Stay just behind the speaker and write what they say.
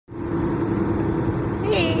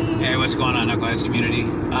what's going on, Knuckleheads community?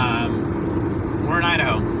 We're in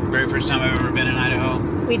Idaho. Very first time I've ever been in Idaho.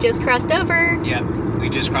 We just crossed over. Yep, we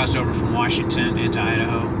just crossed over from Washington into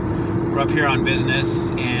Idaho. We're up here on business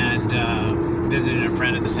and visiting a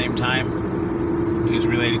friend at the same time who's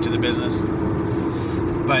related to the business.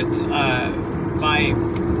 But my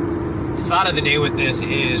thought of the day with this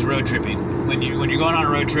is road tripping. When you're going on a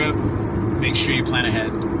road trip, make sure you plan ahead.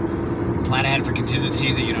 Plan ahead for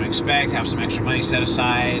contingencies that you don't expect. Have some extra money set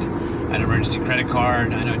aside. An emergency credit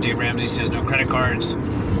card. I know Dave Ramsey says no credit cards,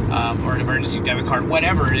 or an emergency debit card.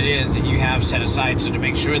 Whatever it is that you have set aside, so to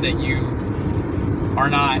make sure that you are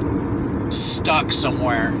not stuck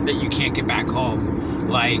somewhere that you can't get back home.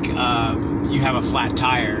 Like you have a flat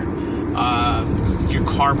tire, your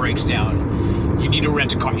car breaks down. You need to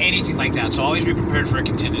rent a car, anything like that. So always be prepared for a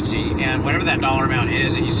contingency, and whatever that dollar amount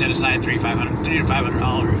is that you set aside, $300 to $500,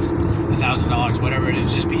 $1,000, whatever it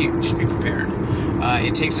is, just be prepared.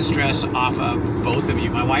 It takes the stress off of both of you.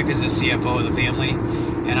 My wife is the CFO of the family,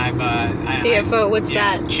 and I'm CFO. What's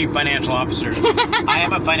that? Chief Financial Officer. I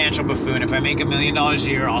am a financial buffoon. If I make $1 million a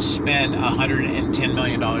year, I'll spend $110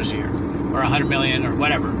 million a year, or $100 million, or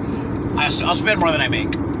whatever. I'll spend more than I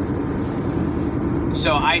make.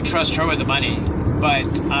 So I trust her with the money,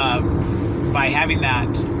 but by having that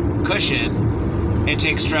cushion, it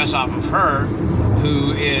takes stress off of her,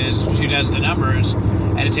 who does the numbers,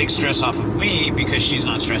 and it takes stress off of me because she's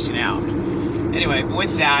not stressing out. Anyway,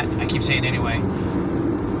 with that, I keep saying anyway.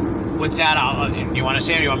 With that, you want to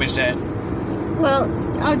say it or you want me to say it? Well,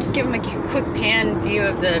 I'll just give them a quick pan view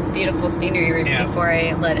of the beautiful scenery before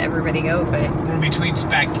I let everybody go. But we're between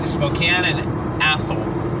Spokane and Athol.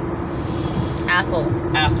 Athol.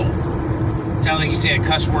 Sounds like you say a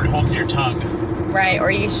cuss word holding your tongue. Right,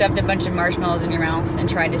 or you shoved a bunch of marshmallows in your mouth and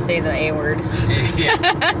tried to say the A word. Yeah.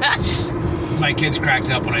 My kids cracked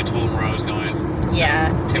up when I told them where I was going. So,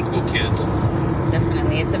 yeah. Typical kids.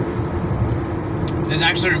 Definitely. This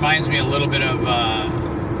actually reminds me a little bit of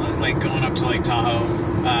like going up to Lake Tahoe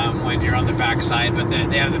when you're on the backside, but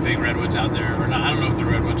they have the big redwoods out there. Or not, I don't know if they're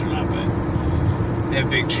redwoods or not, but they have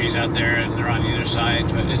big trees out there and they're on either side,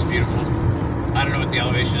 but it's beautiful. I don't know what the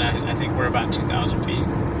elevation is. I think we're about 2,000 feet.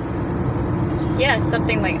 Yeah,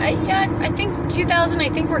 something like, I think 2,000. I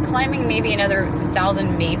think we're climbing maybe another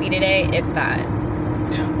 1,000 maybe today, if that.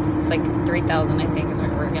 Yeah. It's like 3,000, I think, is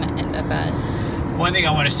where we're going to end up at. One thing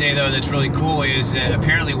I want to say, though, that's really cool is that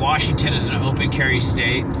apparently Washington is an open carry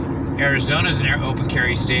state. Arizona is an open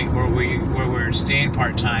carry state where we're staying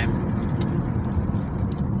part-time.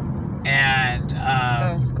 And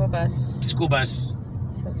school bus. School bus.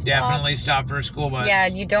 So definitely stop for a school bus. Yeah,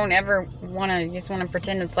 you don't ever want to, you just want to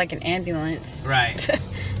pretend it's like an ambulance. Right.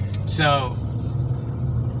 So,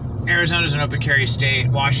 Arizona's an open carry state,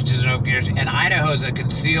 Washington's an open carry state, and Idaho is a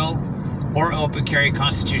conceal or open carry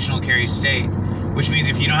constitutional carry state, which means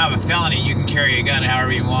if you don't have a felony, you can carry a gun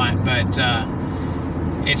however you want. But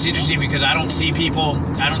it's interesting because I don't see people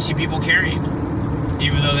carrying,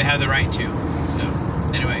 even though they have the right to. So,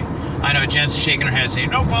 anyway. I know Jen's shaking her head saying,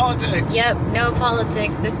 no politics. Yep, no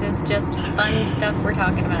politics. This is just fun stuff we're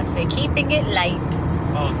talking about today. Keeping it light.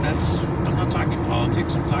 Well, I'm not talking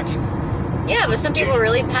politics. I'm talking... Yeah, but some people are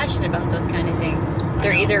really passionate about those kind of things.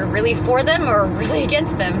 They're either really for them or really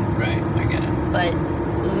against them. Right, I get it. But,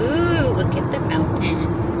 ooh, look at the mountains.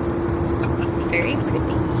 Very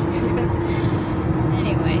pretty.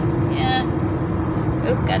 Anyway, yeah.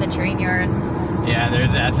 Oop, got a train yard. Yeah,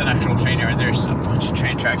 that's an actual train yard. There's a bunch of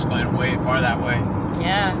train tracks going way far that way.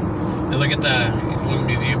 Yeah. And look at the little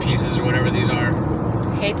museum pieces or whatever these are.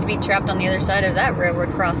 I hate to be trapped on the other side of that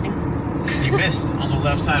railroad crossing. You missed on the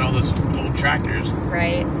left side all those old tractors.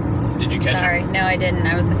 Right. Did you catch Sorry. them? No, I didn't.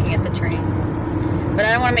 I was looking at the train. But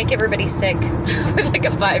I don't want to make everybody sick with like a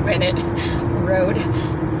 5-minute road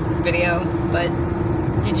video. But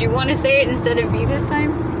did you want to say it instead of me this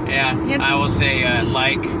time? Yeah, I will say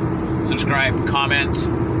like, subscribe, comment,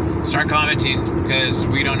 start commenting, because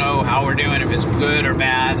we don't know how we're doing, if it's good or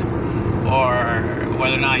bad, or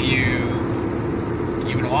whether or not you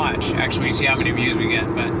even watch. Actually, we see how many views we get,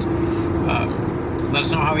 but let us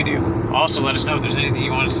know how we do. Also, let us know if there's anything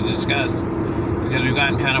you want us to discuss, because we've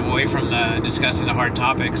gotten kind of away from discussing the hard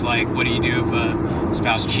topics, like what do you do if a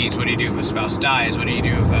spouse cheats, what do you do if a spouse dies, what do you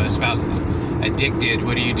do if a spouse is addicted,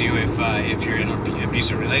 what do you do if you're in an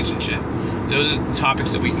abusive relationship. Those are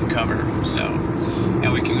topics that we can cover, so,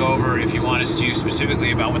 and we can go over, if you want us to,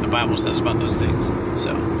 specifically about what the Bible says about those things.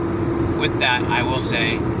 So with that, I will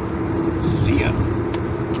say see ya.